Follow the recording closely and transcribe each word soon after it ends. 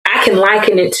I can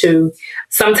liken it to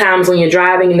sometimes when you're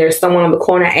driving and there's someone on the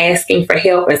corner asking for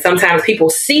help, and sometimes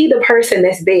people see the person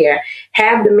that's there,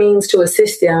 have the means to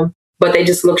assist them, but they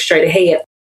just look straight ahead.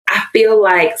 I feel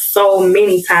like so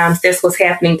many times that's what's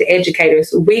happening to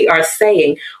educators. We are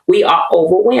saying we are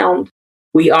overwhelmed,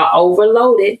 we are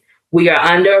overloaded, we are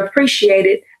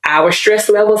underappreciated, our stress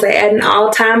levels are at an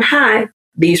all-time high.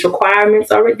 These requirements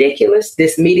are ridiculous.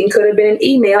 This meeting could have been an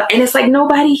email, and it's like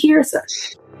nobody hears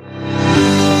us.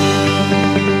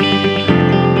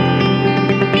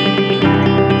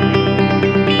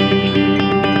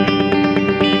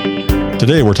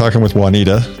 Today, we're talking with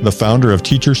Juanita, the founder of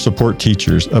Teachers Support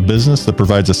Teachers, a business that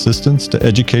provides assistance to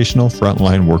educational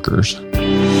frontline workers.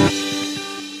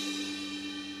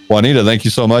 Juanita, thank you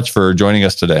so much for joining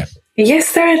us today. Yes,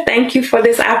 sir. Thank you for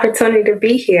this opportunity to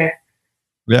be here.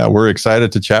 Yeah, we're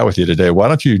excited to chat with you today. Why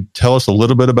don't you tell us a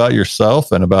little bit about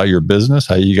yourself and about your business,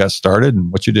 how you got started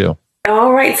and what you do?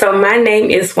 All right. So my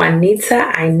name is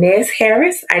Juanita Inez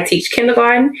Harris. I teach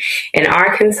kindergarten in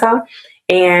Arkansas,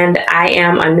 and I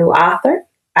am a new author.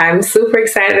 I'm super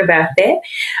excited about that.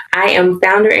 I am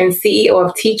founder and CEO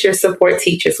of Teachers Support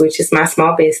Teachers, which is my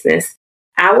small business.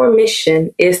 Our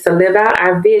mission is to live out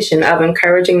our vision of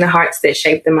encouraging the hearts that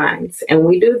shape the minds. And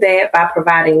we do that by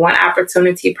providing one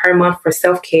opportunity per month for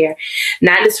self-care,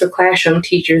 not just for classroom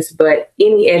teachers, but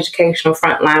any educational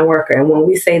frontline worker. And when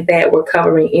we say that, we're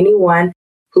covering anyone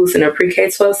who's in a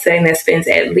pre-K-12 setting that spends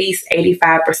at least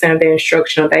 85% of their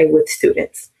instructional day with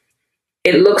students.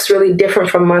 It looks really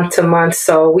different from month to month.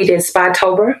 So we did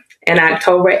Spotober in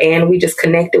October, and we just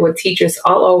connected with teachers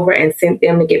all over and sent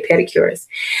them to get pedicures.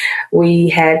 We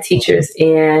had teachers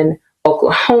in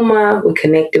Oklahoma. We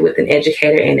connected with an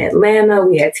educator in Atlanta.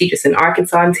 We had teachers in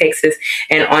Arkansas and Texas.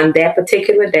 And on that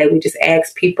particular day, we just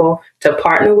asked people to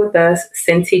partner with us,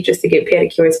 send teachers to get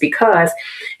pedicures, because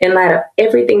in light of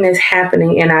everything that's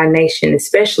happening in our nation,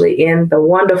 especially in the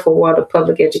wonderful world of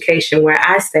public education, where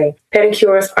I say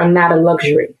pedicures are not a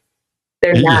luxury.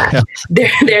 They're not. Yeah.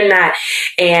 They're not.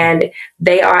 And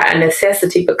they are a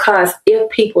necessity, because if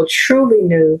people truly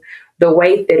knew the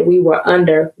weight that we were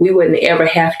under, we wouldn't ever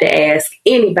have to ask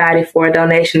anybody for a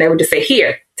donation. They would just say,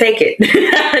 here, take it.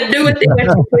 Do with it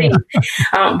what you please.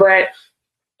 But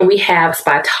we have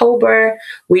Spotober.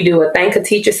 We do a Thank a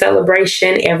Teacher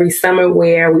celebration every summer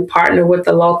where we partner with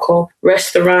the local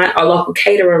restaurant, or local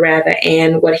caterer rather.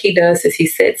 And what he does is he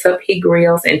sets up, he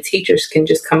grills, and teachers can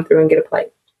just come through and get a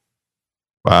plate.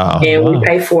 Wow. And we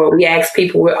pay for it. We ask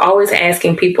people, we're always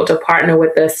asking people to partner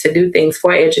with us to do things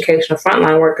for educational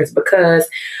frontline workers, because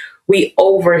we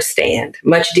overstand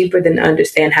much deeper than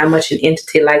understand how much an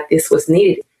entity like this was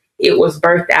needed. It was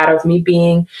birthed out of me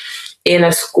being in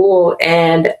a school,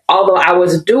 and although I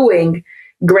was doing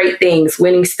great things,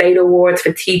 winning state awards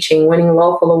for teaching, winning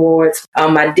local awards,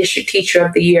 my district teacher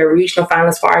of the year, regional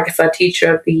finalist for Arkansas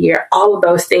teacher of the year, all of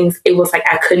those things, it was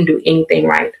like I couldn't do anything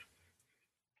right.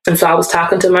 And so I was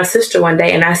talking to my sister one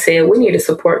day, and I said, we need a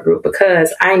support group,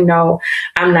 because I know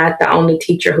I'm not the only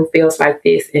teacher who feels like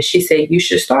this. And she said, you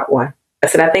should start one. I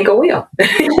said, I think I will. I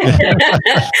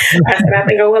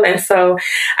think I will. And so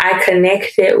I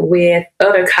connected with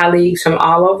other colleagues from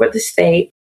all over the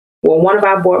state. Well, one of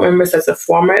our board members is a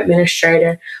former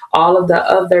administrator. All of the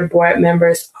other board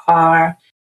members are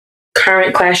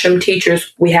current classroom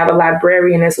teachers. We have a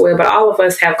librarian as well, but all of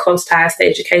us have close ties to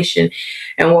education.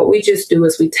 And what we just do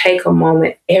is we take a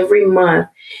moment every month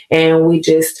and we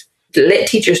just let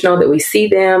teachers know that we see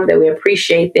them, that we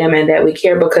appreciate them, and that we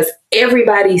care, because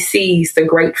everybody sees the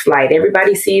great flight.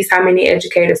 Everybody sees how many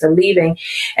educators are leaving.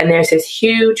 And there's this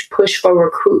huge push for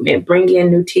recruitment, bring in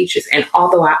new teachers. And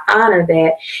although I honor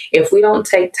that, if we don't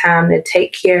take time to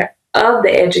take care of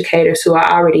the educators who are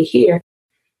already here,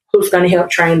 who's going to help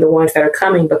train the ones that are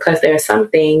coming? Because there are some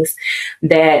things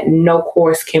that no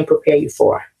course can prepare you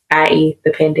for, i.e.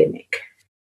 the pandemic.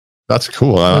 That's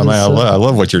cool. I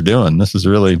love what you're doing. This is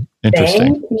really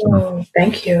interesting.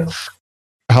 Thank you.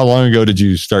 How long ago did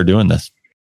you start doing this?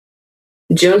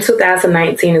 June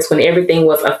 2019 is when everything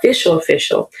was official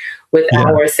with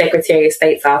our Secretary of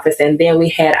State's office. And then we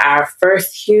had our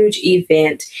first huge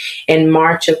event in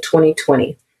March of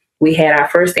 2020. We had our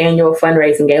first annual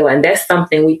fundraising gala, and that's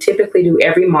something we typically do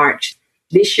every March.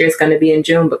 This year it's going to be in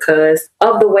June because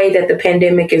of the way that the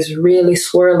pandemic is really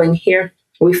swirling here.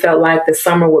 We felt like the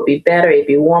summer would be better. It'd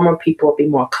be warmer. People would be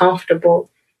more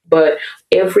comfortable. But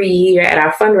every year at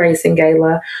our fundraising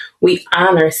gala, we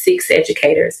honor 6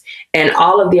 educators, and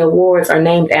all of the awards are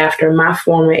named after my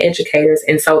former educators.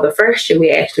 And so the first year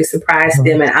we actually surprised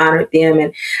them and honored them.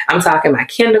 And I'm talking my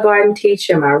kindergarten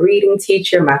teacher, my reading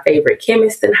teacher, my favorite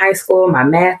chemist in high school, my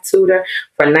math tutor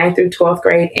for 9th through 12th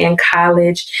grade and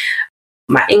college,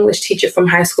 my English teacher from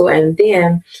high school, and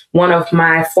then one of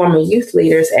my former youth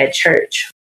leaders at church.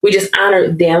 We just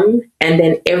honored them. And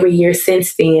then every year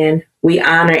since then, we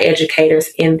honor educators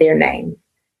in their name.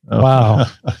 Wow.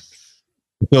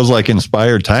 Feels like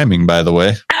inspired timing, by the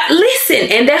way.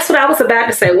 Listen, and that's what I was about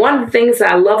to say. One of the things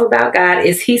that I love about God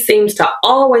is he seems to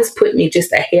always put me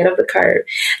just ahead of the curve.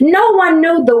 No one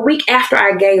knew the week after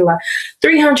our gala,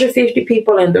 350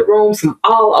 people in the room from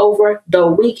all over. The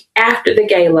week after the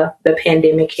gala, the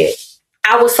pandemic hit.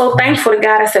 I was so thankful to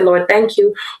God. I said, Lord, thank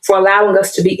you for allowing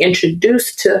us to be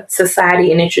introduced to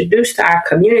society and introduced to our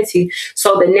community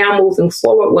so that now moving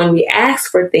forward, when we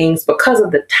ask for things, because of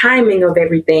the timing of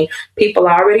everything, people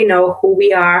already know who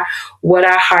we are, what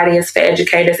our heart is for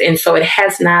educators. And so it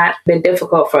has not been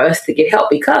difficult for us to get help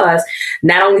because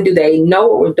not only do they know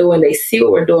what we're doing, they see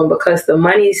what we're doing because the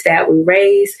monies that we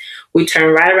raise, we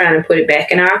turn right around and put it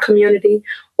back in our community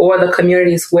or the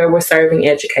communities where we're serving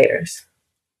educators.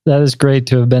 That is great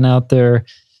to have been out there,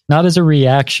 not as a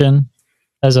reaction,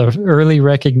 as an early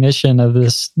recognition of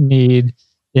this need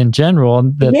in general,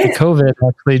 that the COVID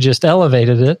actually just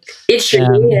elevated it. It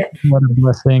sure did. What a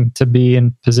blessing to be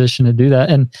in position to do that.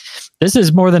 And this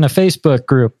is more than a Facebook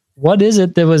group. What is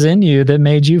it that was in you that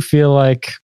made you feel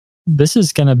like this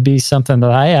is going to be something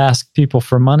that I ask people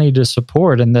for money to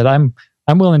support, and that I'm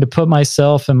willing to put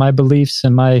myself and my beliefs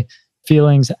and my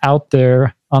feelings out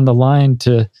there on the line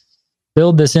to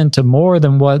build this into more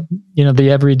than what, the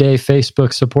everyday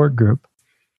Facebook support group?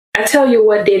 I tell you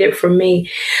what did it for me.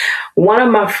 One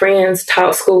of my friends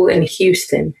taught school in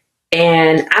Houston,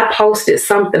 and I posted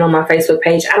something on my Facebook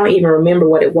page. I don't even remember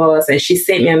what it was. And she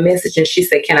sent me a message and she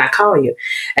said, "Can I call you?"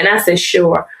 And I said,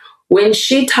 "Sure." When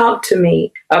she talked to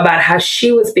me about how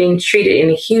she was being treated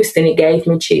in Houston, it gave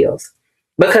me chills.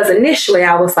 Because initially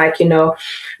I was like,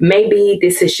 maybe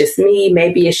this is just me.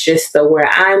 Maybe it's just the where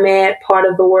I'm at part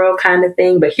of the world kind of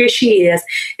thing. But here she is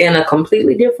in a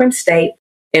completely different state,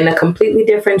 in a completely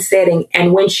different setting.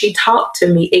 And when she talked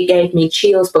to me, it gave me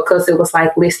chills because it was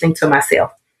like listening to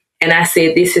myself. And I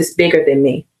said, this is bigger than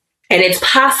me. And it's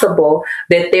possible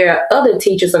that there are other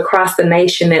teachers across the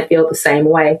nation that feel the same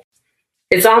way.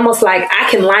 It's almost like I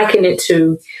can liken it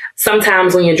to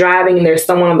sometimes when you're driving and there's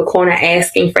someone on the corner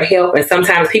asking for help, and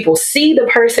sometimes people see the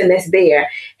person that's there,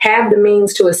 have the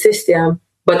means to assist them,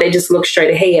 but they just look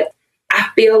straight ahead. I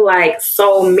feel like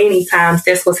so many times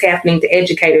that's what's happening to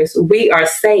educators. We are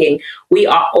saying we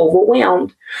are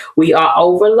overwhelmed, we are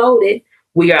overloaded,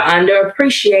 we are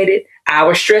underappreciated.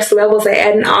 Our stress levels are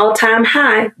at an all-time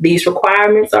high. These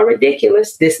requirements are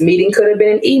ridiculous. This meeting could have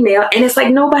been an email. And it's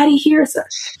like nobody hears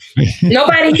us.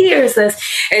 Nobody hears us.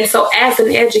 And so as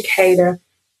an educator,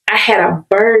 I had a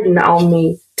burden on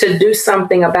me to do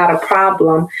something about a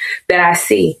problem that I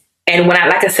see. And when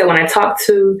I talked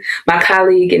to my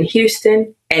colleague in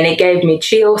Houston, and it gave me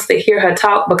chills to hear her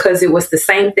talk because it was the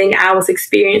same thing I was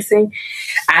experiencing,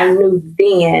 I knew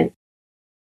then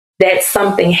that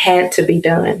something had to be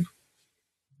done.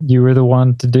 You were the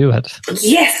one to do it.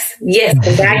 Yes. And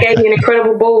God gave me an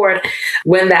incredible board.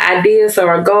 When the ideas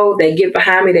are a goal, they get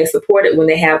behind me, they support it. When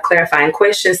they have clarifying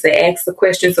questions, they ask the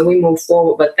questions and we move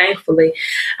forward. But thankfully,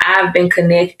 I've been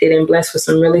connected and blessed with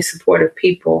some really supportive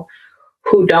people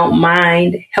who don't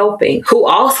mind helping, who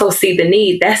also see the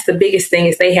need. That's the biggest thing,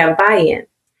 is they have buy-in.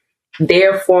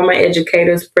 They're former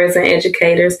educators, present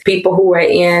educators, people who are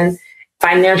in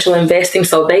financial investing,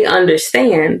 so they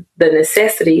understand the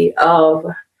necessity of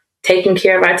taking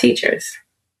care of our teachers.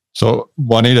 So,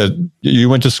 Juanita, you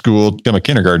went to school to become a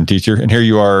kindergarten teacher, and here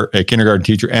you are, a kindergarten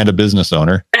teacher and a business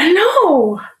owner. I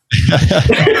know.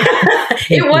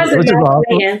 It wasn't my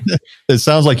plan. It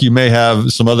sounds like you may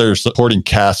have some other supporting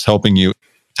casts helping you.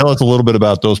 Tell us a little bit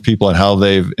about those people and how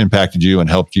they've impacted you and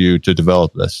helped you to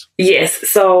develop this. Yes.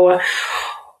 So,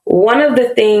 one of the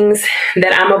things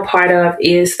that I'm a part of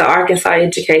is the Arkansas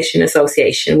Education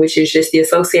Association, which is just the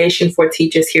association for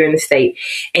teachers here in the state.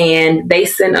 And they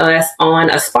sent us on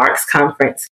a Sparks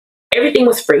conference. Everything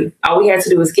was free. All we had to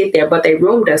do was get there, but they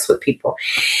roomed us with people.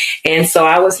 And so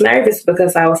I was nervous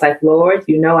because I was like, Lord,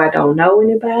 I don't know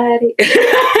anybody.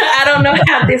 I don't know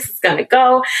how this is going to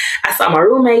go. I saw my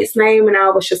roommate's name and I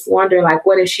was just wondering, like,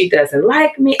 what if she doesn't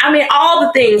like me? I mean, all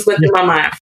the things went through my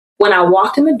mind. When I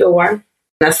walked in the door,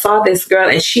 I saw this girl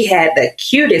and she had the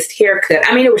cutest haircut.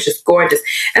 I mean, it was just gorgeous.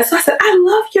 And so I said, I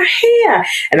love your hair.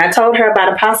 And I told her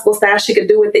about a possible style she could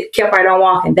do with it, kept right on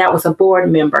walking. That was a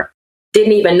board member.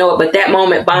 Didn't even know it, but that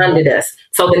moment bonded us.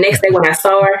 So the next day when I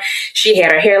saw her, she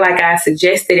had her hair like I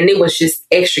suggested, and it was just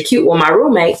extra cute. Well, my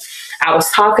roommate, I was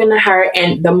talking to her,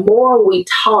 and the more we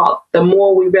talked, the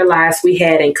more we realized we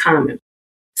had in common.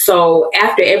 So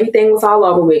after everything was all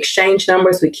over, we exchanged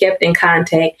numbers, we kept in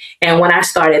contact. And when I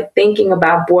started thinking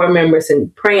about board members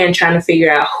and praying, trying to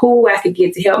figure out who I could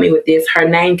get to help me with this, her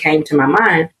name came to my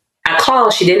mind. I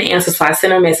called, she didn't answer, so I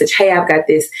sent her a message. Hey, I've got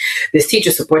this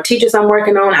teacher support teachers I'm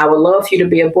working on. I would love for you to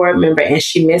be a board member. And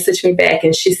she messaged me back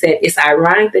and she said, it's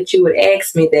ironic that you would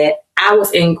ask me that. I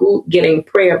was in group getting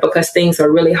prayer because things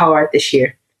are really hard this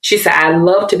year. She said, I'd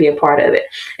love to be a part of it.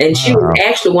 And she was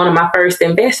actually one of my first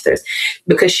investors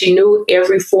because she knew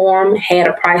every form had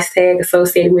a price tag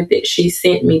associated with it. She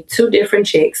sent me 2 different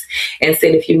checks and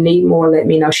said, if you need more, let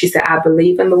me know. She said, I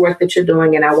believe in the work that you're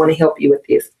doing and I want to help you with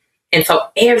this. And so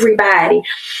everybody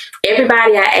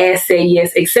I asked said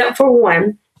yes, except for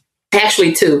one,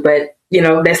 actually 2, but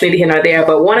that's neither here nor there.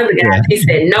 But one of the guys, he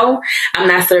said, no, I'm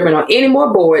not serving on any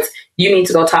more boards. You need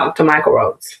to go talk to Michael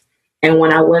Rhodes. And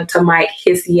when I went to Mike,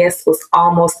 his yes was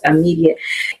almost immediate.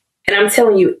 And I'm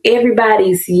telling you,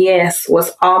 everybody's yes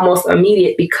was almost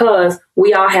immediate because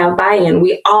we all have buy-in.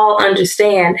 We all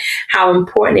understand how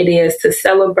important it is to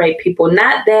celebrate people.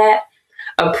 Not that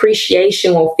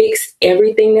appreciation will fix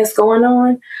everything that's going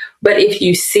on, but if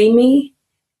you see me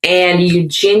and you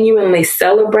genuinely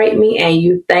celebrate me and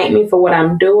you thank me for what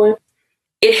I'm doing,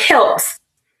 it helps.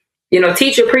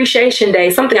 Teacher Appreciation Day,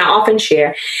 something I often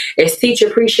share, is Teacher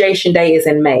Appreciation Day is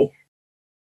in May.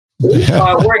 We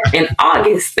start work in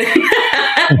August. And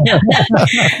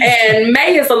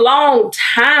May is a long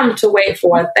time to wait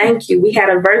for a thank you. We had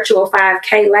a virtual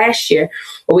 5K last year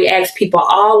where we asked people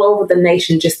all over the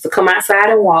nation just to come outside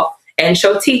and walk and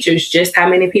show teachers just how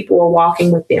many people were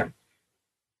walking with them.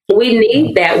 We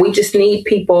need that. We just need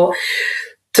people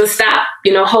to stop,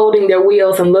 holding their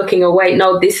wheels and looking away.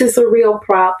 No, this is a real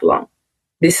problem.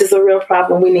 This is a real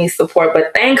problem. We need support.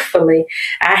 But thankfully,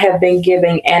 I have been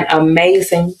giving an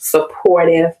amazing,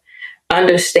 supportive,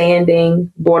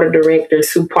 understanding board of directors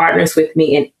who partners with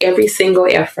me in every single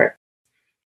effort.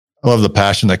 I love the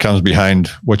passion that comes behind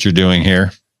what you're doing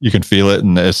here. You can feel it,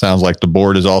 and it sounds like the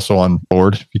board is also on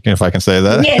board, if I can say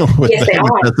that. Yes, they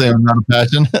are. That same amount of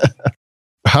passion.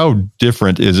 How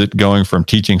different is it going from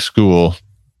teaching school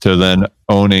to then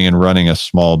owning and running a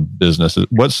small business?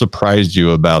 What surprised you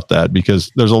about that?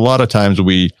 Because there's a lot of times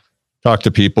we talk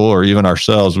to people or even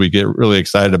ourselves, we get really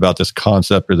excited about this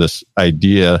concept or this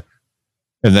idea,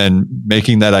 and then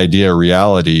making that idea a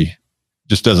reality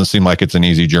just doesn't seem like it's an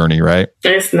easy journey, right?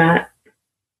 It's not.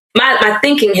 My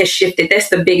thinking has shifted. That's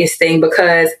the biggest thing,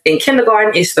 because in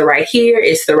kindergarten, it's the right here,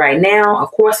 it's the right now.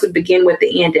 Of course, we begin with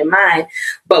the end in mind.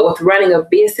 But with running a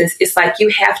business, it's like you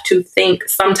have to think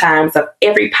sometimes of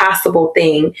every possible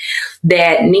thing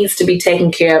that needs to be taken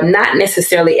care of, not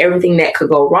necessarily everything that could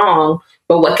go wrong,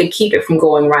 but what could keep it from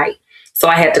going right. So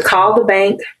I had to call the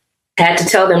bank. I had to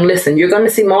tell them, listen, you're going to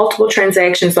see multiple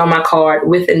transactions on my card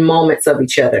within moments of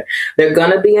each other. They're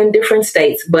going to be in different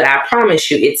states, but I promise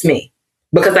you it's me.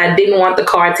 Because I didn't want the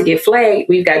card to get flagged.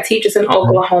 We've got teachers in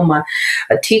Oklahoma,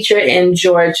 a teacher in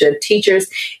Georgia, teachers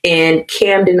in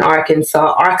Camden,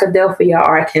 Arkansas, Arkadelphia,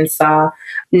 Arkansas,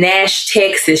 Nash,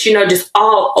 Texas, just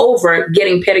all over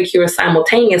getting pedicures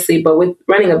simultaneously. But with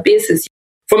running a business,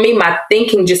 for me, my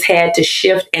thinking just had to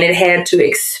shift and it had to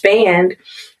expand.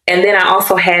 And then I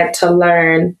also had to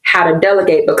learn how to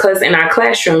delegate, because in our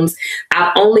classrooms,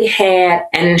 I only had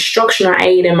an instructional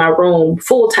aide in my room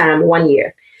full-time 1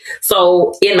 year.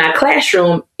 So in my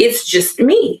classroom, it's just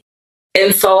me.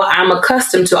 And so I'm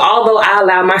accustomed to, although I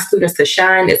allow my students to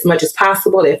shine as much as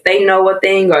possible, if they know a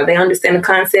thing or they understand a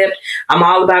concept, I'm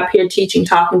all about peer teaching,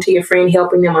 talking to your friend,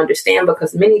 helping them understand,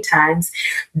 because many times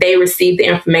they receive the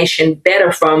information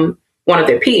better from one of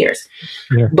their peers.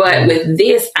 Yeah. But with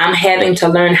this, I'm having to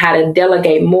learn how to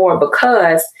delegate more,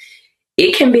 because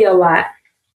it can be a lot.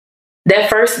 That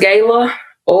first gala,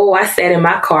 I sat in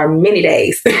my car many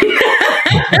days.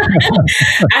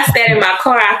 I sat in my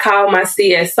car. I called my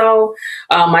CSO,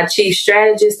 my chief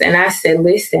strategist, and I said,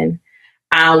 listen,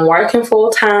 I'm working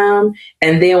full time.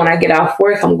 And then when I get off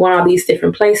work, I'm going all these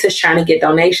different places trying to get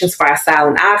donations for our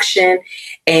silent auction.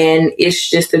 And it's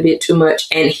just a bit too much.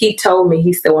 And he told me,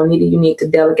 he said, well, Nita, you need to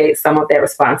delegate some of that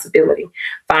responsibility.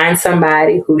 Find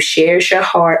somebody who shares your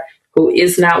heart, who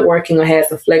is not working or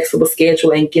has a flexible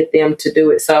schedule, and get them to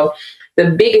do it. So the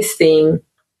biggest thing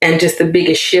and just the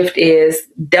biggest shift is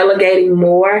delegating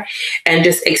more and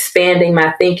just expanding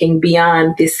my thinking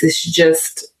beyond this is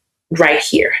just right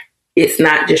here. It's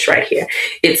not just right here.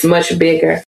 It's much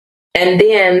bigger. And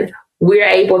then we're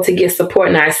able to get support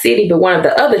in our city. But one of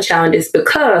the other challenges,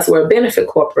 because we're a benefit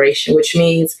corporation, which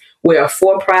means we're a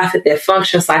for-profit that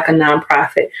functions like a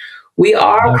nonprofit. We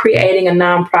are creating a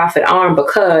nonprofit arm,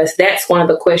 because that's one of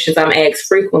the questions I'm asked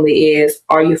frequently is,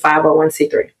 are you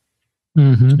 501c3?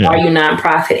 Mm-hmm. Are you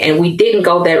nonprofit? And we didn't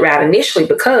go that route initially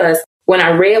because when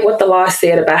I read what the law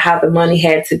said about how the money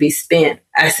had to be spent,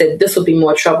 I said, this will be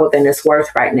more trouble than it's worth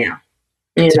right now.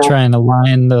 Try and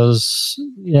align those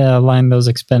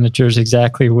expenditures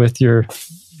exactly with your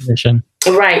mission.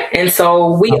 Right. And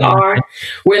so we're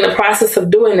in the process of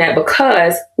doing that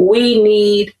because we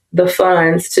need the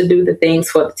funds to do the things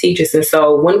for the teachers. And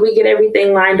so when we get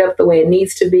everything lined up the way it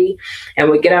needs to be and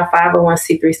we get our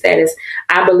 501c3 status,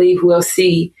 I believe we'll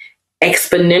see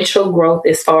exponential growth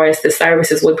as far as the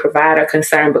services we provide are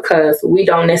concerned, because we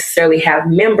don't necessarily have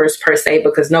members per se,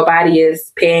 because nobody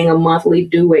is paying a monthly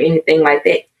due or anything like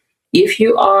that. If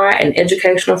you are an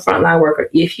educational frontline worker,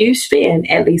 if you spend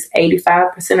at least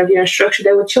 85% of your instruction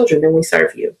day with children, then we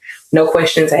serve you. No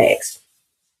questions asked.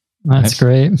 That's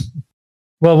great.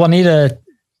 Well, Juanita,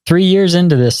 3 years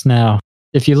into this now,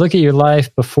 if you look at your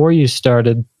life before you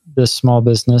started this small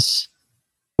business,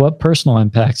 what personal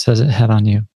impacts has it had on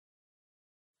you?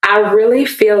 I really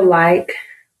feel like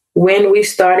when we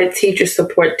started Teacher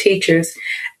Support Teachers,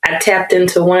 I tapped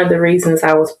into one of the reasons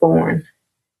I was born.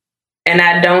 And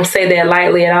I don't say that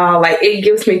lightly at all. Like, it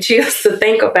gives me chills to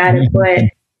think about it, but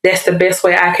that's the best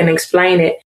way I can explain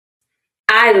it.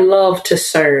 I love to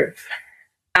serve.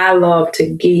 I love to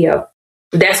give.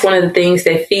 That's one of the things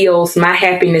that fills my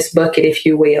happiness bucket, if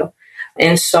you will.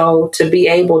 And so to be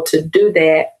able to do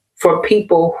that for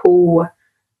people who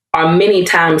are many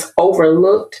times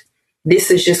overlooked, this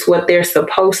is just what they're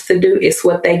supposed to do. It's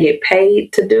what they get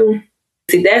paid to do.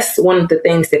 See, that's one of the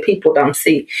things that people don't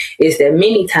see, is that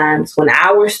many times when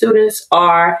our students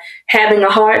are having a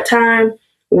hard time,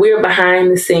 we're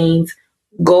behind the scenes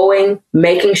going,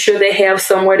 making sure they have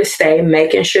somewhere to stay,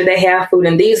 making sure they have food.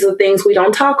 And these are the things we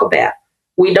don't talk about.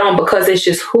 We don't, because it's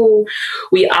just who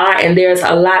we are. And there's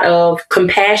a lot of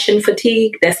compassion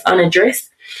fatigue that's unaddressed.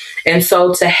 And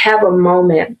so to have a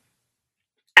moment,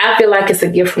 I feel like it's a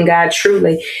gift from God,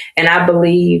 truly. And I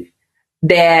believe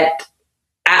that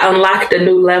I unlocked a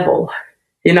new level,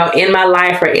 in my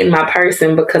life or in my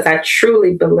person, because I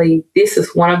truly believe this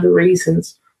is one of the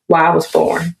reasons why I was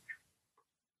born.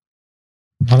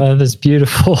 Well, that is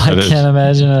beautiful. I can't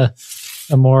imagine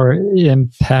a more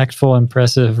impactful,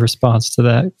 impressive response to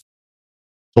that.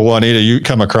 So, Juanita, you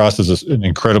come across as an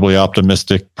incredibly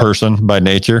optimistic person by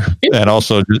nature, and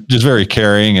also just very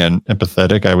caring and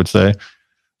empathetic, I would say.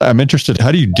 I'm interested,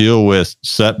 how do you deal with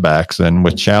setbacks and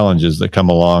with challenges that come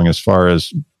along as far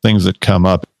as things that come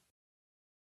up?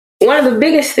 One of the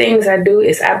biggest things I do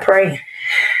is I pray.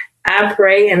 I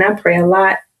pray, and I pray a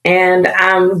lot. And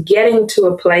I'm getting to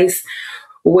a place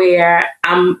where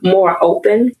I'm more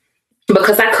open,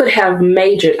 because I could have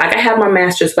majored, like I have my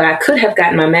master's, but I could have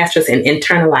gotten my master's in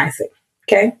internalizing.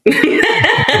 Okay.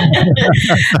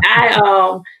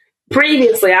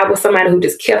 Previously, I was somebody who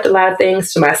just kept a lot of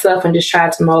things to myself and just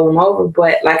tried to mull them over.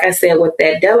 But like I said, with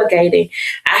that delegating,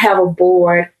 I have a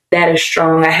board that is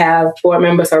strong. I have board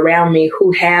members around me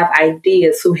who have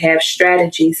ideas, who have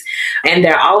strategies, and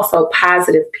they're also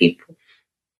positive people.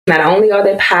 Not only are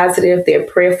they positive, they're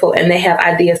prayerful, and they have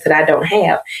ideas that I don't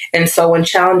have. And so when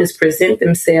challenges present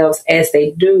themselves, as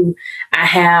they do, I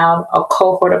have a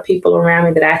cohort of people around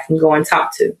me that I can go and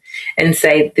talk to and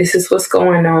say, this is what's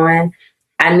going on.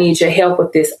 I need your help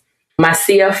with this. My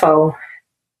CFO,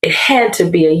 it had to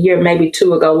be a year, maybe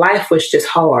 2 ago. Life was just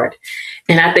hard.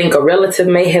 And I think a relative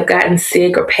may have gotten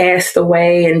sick or passed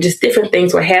away, and just different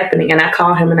things were happening. And I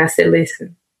called him and I said,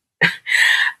 listen,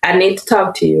 I need to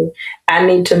talk to you. I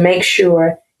need to make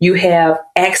sure you have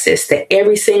access to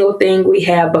every single thing we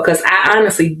have, because I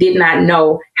honestly did not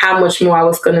know how much more I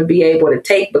was going to be able to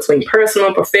take between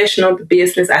personal, professional, the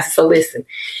business. I said, so listen,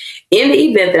 in the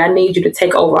event that I need you to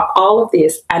take over all of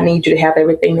this, I need you to have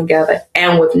everything together.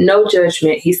 And with no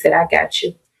judgment, he said, I got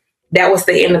you. That was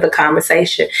the end of the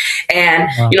conversation. And,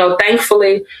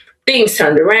 thankfully, things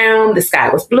turned around. The sky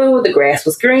was blue. The grass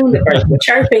was green. The birds were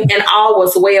chirping, and all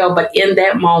was well. But in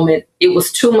that moment, it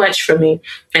was too much for me.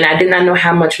 And I did not know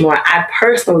how much more I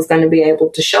personally was going to be able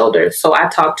to shoulder. So I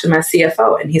talked to my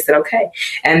CFO, and he said, okay.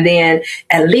 And then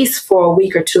at least for a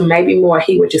week or two, maybe more,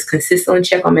 he would just consistently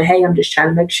check on me. Hey, I'm just trying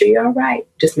to make sure you're all right.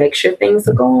 Just make sure things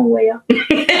are going well.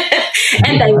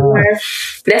 And they were.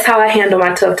 That's how I handle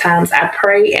my tough times. I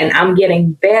pray, and I'm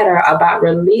getting better about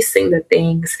releasing the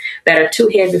things that are too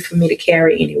heavy for me to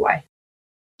carry anyway.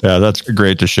 Yeah, that's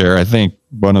great to share. I think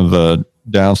one of the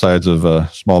downsides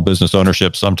of small business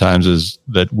ownership sometimes is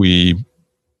that we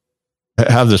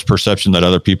have this perception that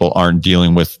other people aren't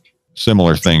dealing with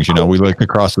similar things. We look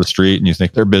across the street and you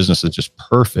think their business is just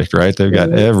perfect, right? They've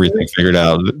got everything figured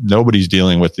out. Nobody's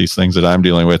dealing with these things that I'm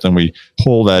dealing with. And we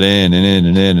pull that in,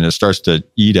 and it starts to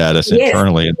eat at us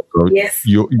internally. And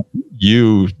so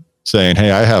you saying,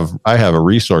 hey, I have a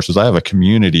resources. I have a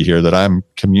community here that I'm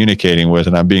communicating with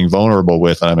and I'm being vulnerable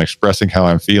with, and I'm expressing how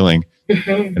I'm feeling.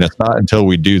 Mm-hmm. And it's not until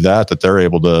we do that they're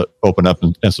able to open up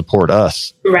and support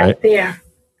us. Right there.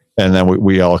 And then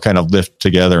we all kind of lift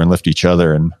together and lift each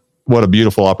other. And what a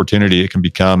beautiful opportunity it can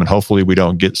become. And hopefully we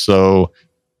don't get so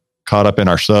caught up in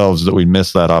ourselves that we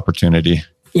miss that opportunity.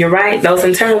 You're right. Those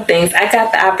internal things. I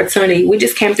got the opportunity. We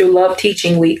just came through Love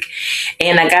Teaching Week,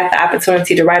 and I got the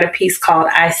opportunity to write a piece called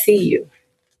I See You.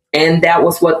 And that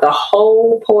was what the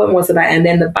whole poem was about. And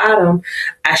then the bottom,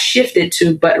 I shifted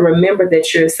to, but remember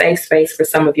that you're a safe space for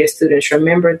some of your students.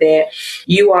 Remember that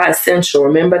you are essential.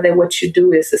 Remember that what you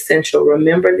do is essential.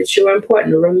 Remember that you're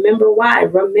important. Remember why.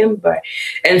 Remember.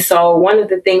 And so one of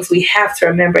the things we have to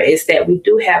remember is that we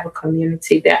do have a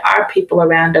community. There are people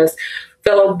around us,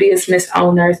 fellow business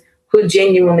owners who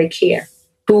genuinely care,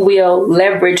 who will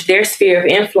leverage their sphere of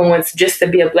influence just to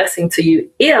be a blessing to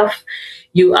you if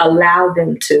you allow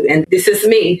them to. And this is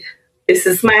me. This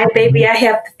is my baby. I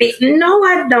have to fix it. No,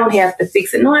 I don't have to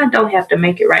fix it. No, I don't have to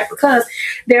make it right, because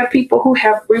there are people who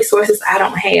have resources I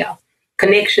don't have,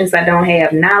 connections I don't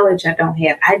have, knowledge I don't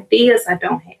have, ideas I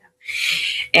don't have.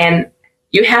 And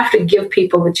you have to give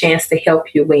people a chance to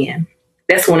help you win.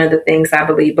 That's one of the things I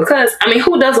believe, because,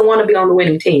 who doesn't want to be on the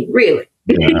winning team, really?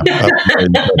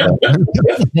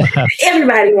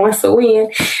 Everybody wants to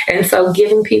win. And so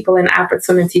giving people an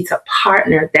opportunity to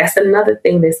partner, that's another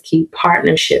thing that's key,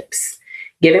 partnerships.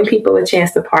 Giving people a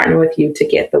chance to partner with you to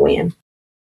get the win.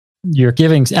 You're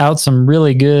giving out some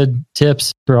really good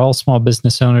tips for all small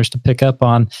business owners to pick up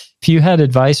on. If you had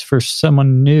advice for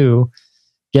someone new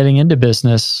getting into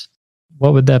business,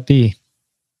 what would that be?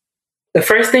 The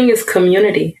first thing is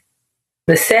community.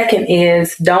 The second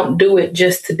is don't do it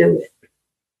just to do it.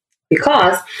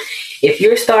 Because if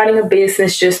you're starting a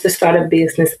business just to start a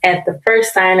business, at the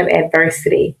first sign of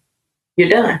adversity, you're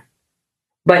done.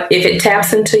 But if it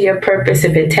taps into your purpose,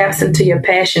 if it taps into your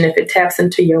passion, if it taps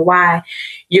into your why,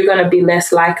 you're going to be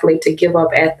less likely to give up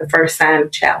at the first sign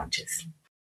of challenges.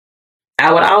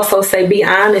 I would also say be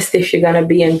honest if you're going to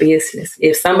be in business.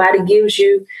 If somebody gives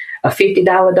you a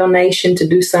 $50 donation to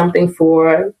do something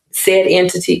for said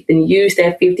entity, then use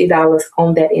that $50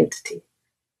 on that entity.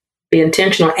 Be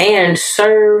intentional and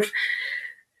serve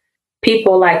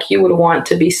people like you would want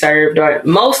to be served. Or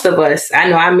most of us, I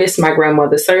know I miss my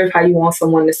grandmother. Serve how you want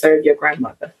someone to serve your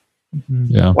grandmother.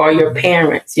 Yeah. Or your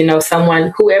parents,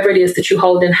 someone, whoever it is that you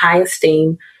hold in high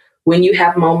esteem. When you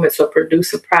have moments or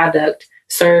produce a product,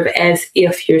 serve as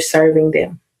if you're serving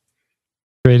them.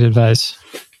 Great advice.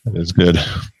 That is good.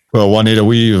 Well, Juanita,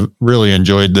 we really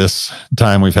enjoyed this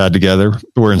time we've had together.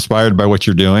 We're inspired by what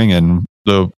you're doing. And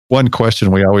the one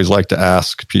question we always like to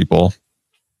ask people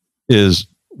is,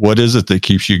 what is it that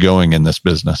keeps you going in this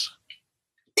business?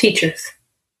 Teachers.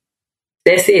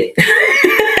 That's it.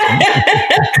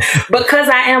 Because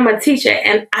I am a teacher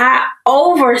and I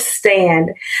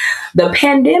understand the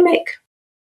pandemic.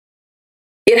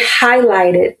 It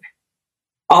highlighted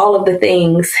all of the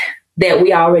things that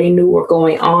we already knew were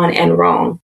going on and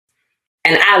wrong.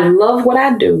 And I love what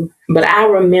I do, but I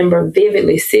remember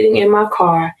vividly sitting in my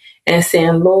car and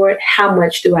saying, Lord, how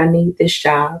much do I need this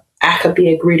job? I could be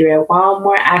a greeter at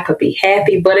Walmart. I could be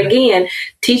happy. But again,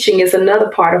 teaching is another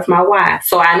part of my why.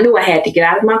 So I knew I had to get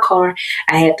out of my car.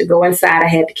 I had to go inside. I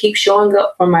had to keep showing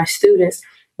up for my students.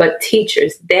 But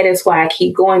teachers, that is why I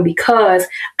keep going, because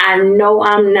I know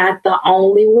I'm not the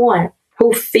only one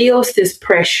who feels this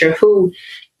pressure, who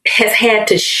has had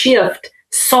to shift.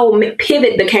 So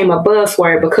pivot became a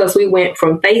buzzword because we went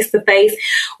from face to face.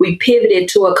 We pivoted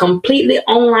to a completely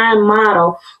online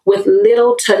model with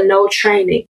little to no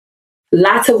training.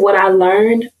 Lots of what I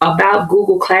learned about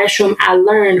Google Classroom, I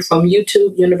learned from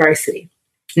YouTube University.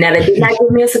 Now, they did not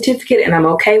give me a certificate, and I'm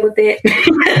okay with that.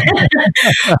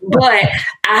 But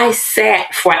I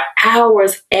sat for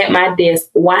hours at my desk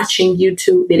watching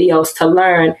YouTube videos to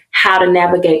learn how to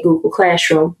navigate Google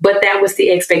Classroom. But that was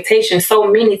the expectation so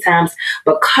many times,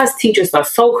 because teachers are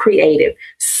so creative,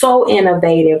 so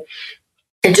innovative,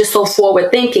 and just so forward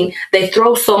thinking, they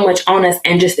throw so much on us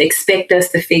and just expect us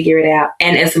to figure it out.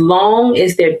 And as long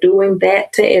as they're doing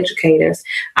that to educators,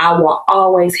 I will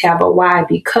always have a why,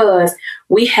 because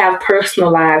we have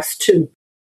personal lives too.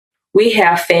 We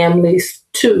have families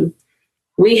too.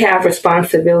 We have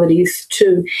responsibilities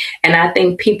too. And I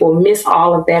think people miss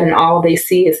all of that, and all they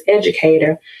see is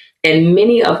educator. And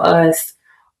many of us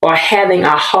are having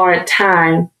a hard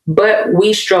time But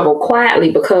we struggle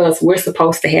quietly because we're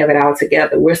supposed to have it all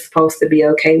together. We're supposed to be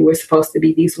okay. We're supposed to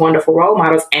be these wonderful role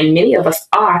models. And many of us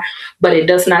are, but it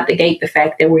does not negate the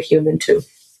fact that we're human too.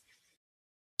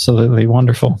 Absolutely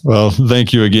wonderful. Well,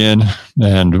 thank you again.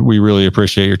 And we really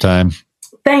appreciate your time.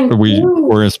 Thank you.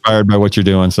 We're inspired by what you're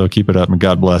doing. So keep it up and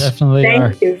God bless. Definitely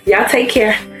Thank you. Y'all take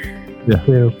care.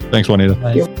 Yeah. Thanks, Juanita.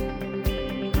 Bye.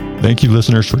 Thank you,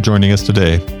 listeners, for joining us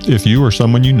today. If you or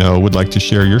someone you know would like to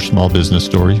share your small business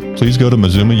story, please go to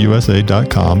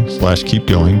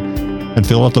mazumausa.com/keepgoing and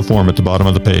fill out the form at the bottom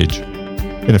of the page.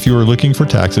 And if you are looking for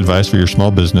tax advice for your small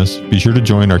business, be sure to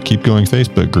join our Keep Going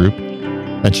Facebook group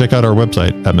and check out our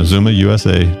website at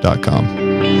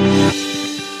mazumausa.com.